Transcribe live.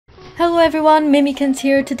Hello everyone, Mimikins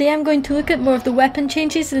here. Today I'm going to look at more of the weapon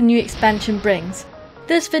changes the new expansion brings.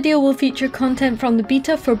 This video will feature content from the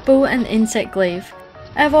beta for Bow and Insect Glaive.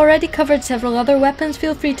 I have already covered several other weapons,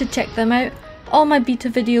 feel free to check them out. All my beta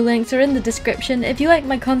video links are in the description. If you like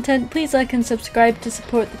my content, please like and subscribe to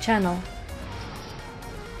support the channel.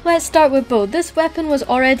 Let's start with Bow. This weapon was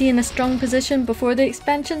already in a strong position before the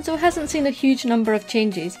expansion, so it hasn't seen a huge number of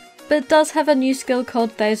changes, but it does have a new skill called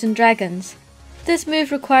 1000 Dragons. This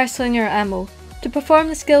move requires slinger ammo. To perform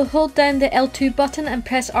the skill, hold down the L2 button and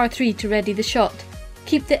press R3 to ready the shot.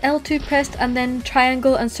 Keep the L2 pressed and then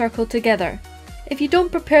triangle and circle together. If you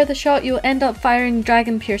don't prepare the shot, you'll end up firing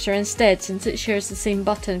Dragon Piercer instead, since it shares the same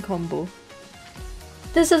button combo.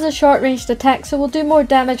 This is a short ranged attack, so will do more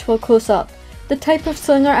damage while close up. The type of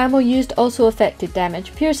slinger ammo used also affected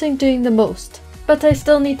damage, piercing doing the most, but I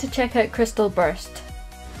still need to check out Crystal Burst.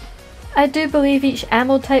 I do believe each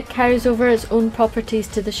ammo type carries over its own properties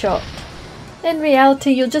to the shot. In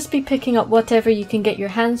reality, you'll just be picking up whatever you can get your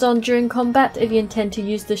hands on during combat if you intend to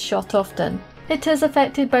use this shot often. It is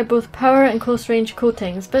affected by both power and close range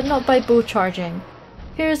coatings, but not by bow charging.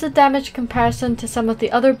 Here is a damage comparison to some of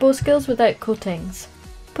the other bow skills without coatings.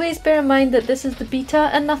 Please bear in mind that this is the beta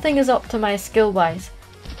and nothing is optimized skill wise.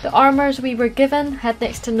 The armors we were given had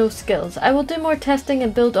next to no skills. I will do more testing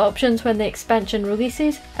and build options when the expansion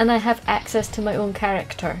releases and I have access to my own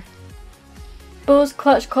character. Bow's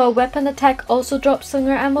Clutch Claw weapon attack also drops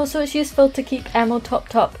slinger ammo, so it's useful to keep ammo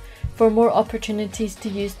topped up for more opportunities to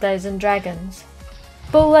use 1000 Dragons.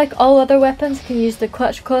 Bow, like all other weapons, can use the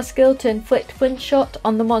Clutch Claw skill to inflict flinch shot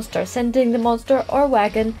on the monster, sending the monster or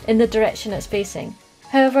wagon in the direction it's facing.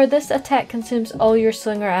 However, this attack consumes all your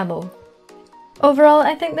slinger ammo. Overall,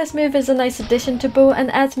 I think this move is a nice addition to Bow and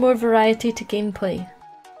adds more variety to gameplay.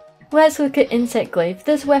 Let's look at Insect Glaive.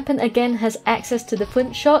 This weapon again has access to the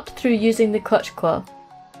flint shot through using the Clutch Claw.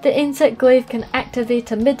 The Insect Glaive can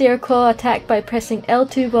activate a mid-air claw attack by pressing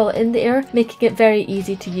L2 while in the air, making it very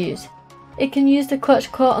easy to use. It can use the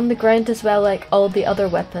Clutch Claw on the ground as well, like all the other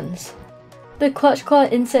weapons. The Clutch Claw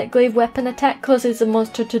Insect Glaive weapon attack causes the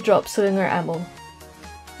monster to drop slinger ammo,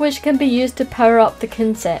 which can be used to power up the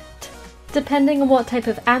Kinset. Depending on what type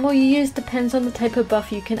of ammo you use depends on the type of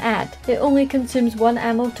buff you can add. It only consumes one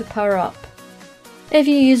ammo to power up. If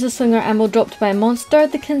you use a slinger ammo dropped by a monster,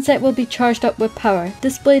 the Kinset will be charged up with power,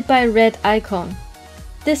 displayed by a red icon.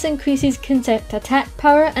 This increases Kinset attack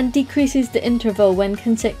power and decreases the interval when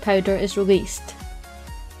Kinset powder is released.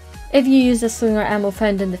 If you use a slinger ammo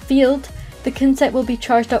found in the field, the Kinset will be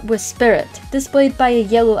charged up with Spirit, displayed by a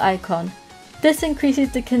yellow icon. This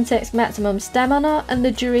increases the Kinset's maximum stamina and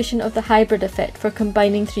the duration of the hybrid effect for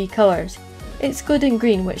combining 3 colours, excluding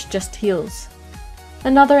green, which just heals.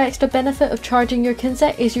 Another extra benefit of charging your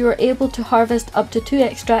Kinset is you are able to harvest up to 2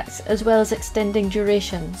 extracts as well as extending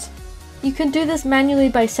durations. You can do this manually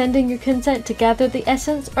by sending your Kinset to gather the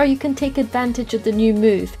essence, or you can take advantage of the new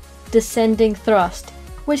move, Descending Thrust,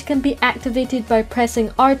 which can be activated by pressing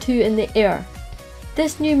R2 in the air.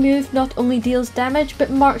 This new move not only deals damage but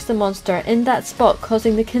marks the monster in that spot,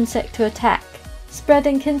 causing the Kinset to attack,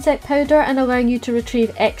 spreading Kinset powder and allowing you to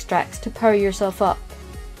retrieve extracts to power yourself up.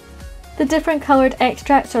 The different coloured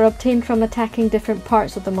extracts are obtained from attacking different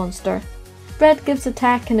parts of the monster. Red gives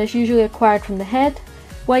attack and is usually acquired from the head,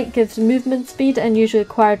 white gives movement speed and usually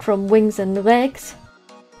acquired from wings and legs,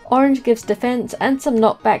 orange gives defense and some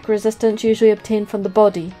knockback resistance usually obtained from the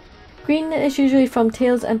body, green is usually from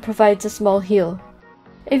tails and provides a small heal.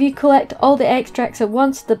 If you collect all the extracts at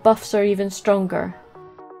once, the buffs are even stronger.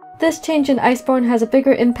 This change in Iceborne has a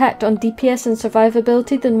bigger impact on DPS and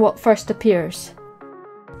survivability than what first appears.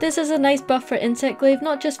 This is a nice buff for Insect Glaive,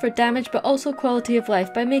 not just for damage but also quality of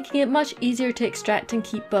life, by making it much easier to extract and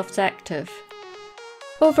keep buffs active.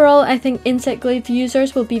 Overall, I think Insect Glaive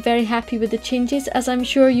users will be very happy with the changes, as I'm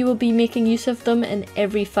sure you will be making use of them in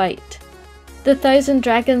every fight. The 1000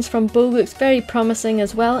 Dragons from Bow looks very promising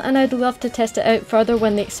as well, and I'd love to test it out further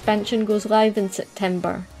when the expansion goes live in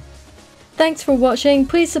September. Thanks for watching,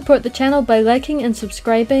 please support the channel by liking and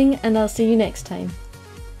subscribing, and I'll see you next time.